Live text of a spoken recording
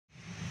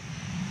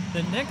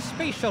The next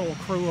space shuttle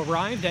crew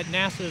arrived at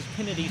NASA's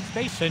Kennedy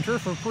Space Center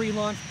for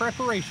pre-launch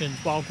preparations,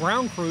 while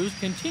ground crews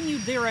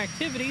continued their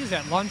activities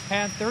at Launch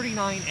Pad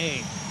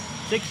 39A.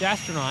 6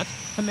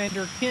 astronauts,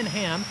 Commander Ken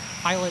Ham,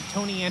 pilot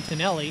Tony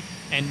Antonelli,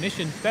 and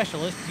mission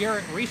specialist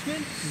Garrett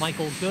Reisman,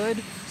 Michael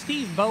Good,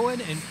 Steve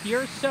Bowen, and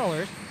Piers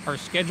Sellers, are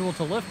scheduled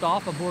to lift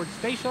off aboard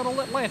Space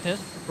Shuttle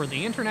Atlantis for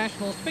the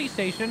International Space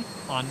Station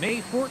on May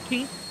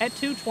 14th at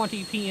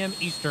 2:20 p.m.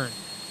 Eastern.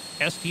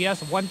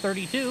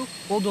 STS-132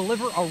 will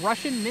deliver a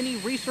Russian mini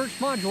research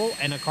module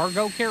and a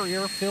cargo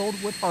carrier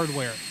filled with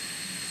hardware.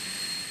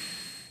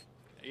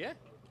 Yeah.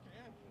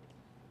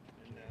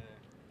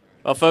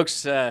 Well,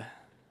 folks,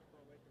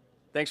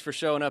 thanks for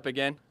showing up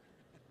again.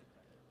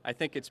 I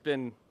think it's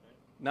been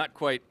not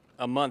quite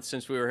a month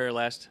since we were here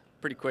last.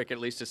 Pretty quick, at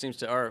least it seems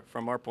to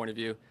from our point of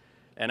view.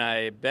 And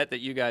I bet that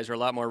you guys are a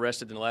lot more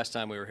rested than the last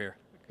time we were here,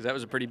 because that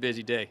was a pretty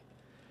busy day.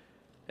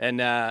 And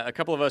a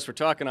couple of us were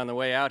talking on the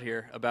way out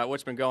here about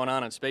what's been going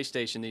on Space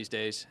Station these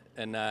days.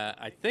 And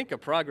I think a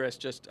Progress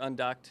just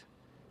undocked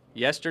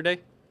yesterday.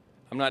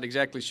 I'm not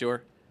exactly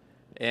sure.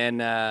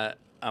 And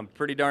I'm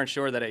pretty darn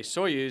sure that a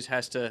Soyuz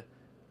has to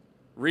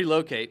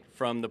relocate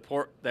from the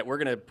port that we're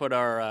going to put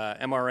our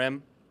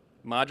MRM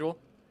module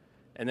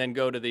and then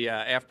go to the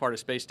aft part of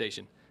Space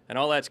Station. And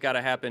all that's got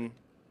to happen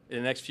in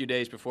the next few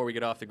days before we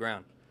get off the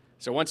ground.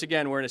 So once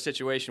again, we're in a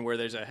situation where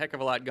there's a heck of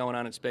a lot going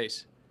on in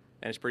space,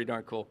 and it's pretty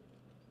darn cool.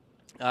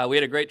 We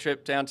had a great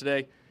trip down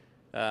today.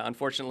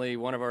 Unfortunately,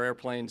 one of our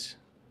airplanes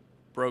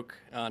broke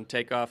on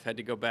takeoff, had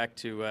to go back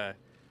to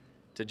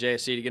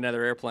JSC to get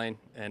another airplane,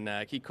 and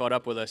he caught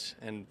up with us,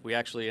 and we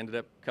actually ended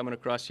up coming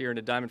across here in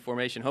a diamond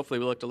formation. Hopefully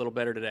we looked a little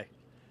better today.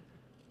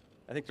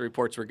 I think the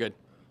reports were good.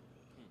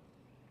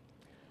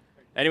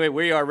 Anyway,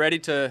 we are ready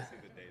to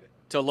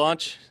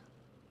launch.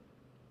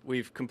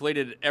 We've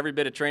completed every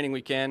bit of training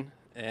we can,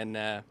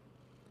 and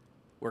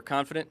we're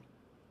confident.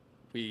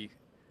 We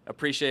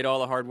appreciate all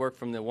the hard work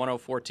from the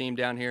 104 team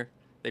down here.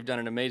 They've done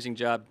an amazing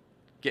job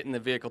getting the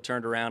vehicle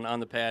turned around on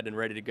the pad and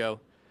ready to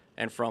go.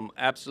 And from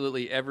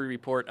absolutely every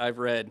report I've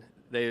read,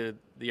 the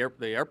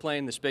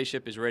airplane, the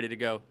spaceship is ready to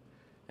go,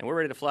 and we're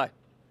ready to fly.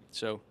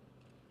 So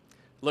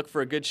look for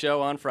a good show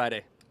on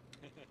Friday.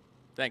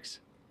 Thanks.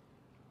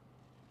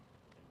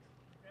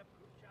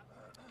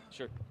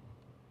 Sure.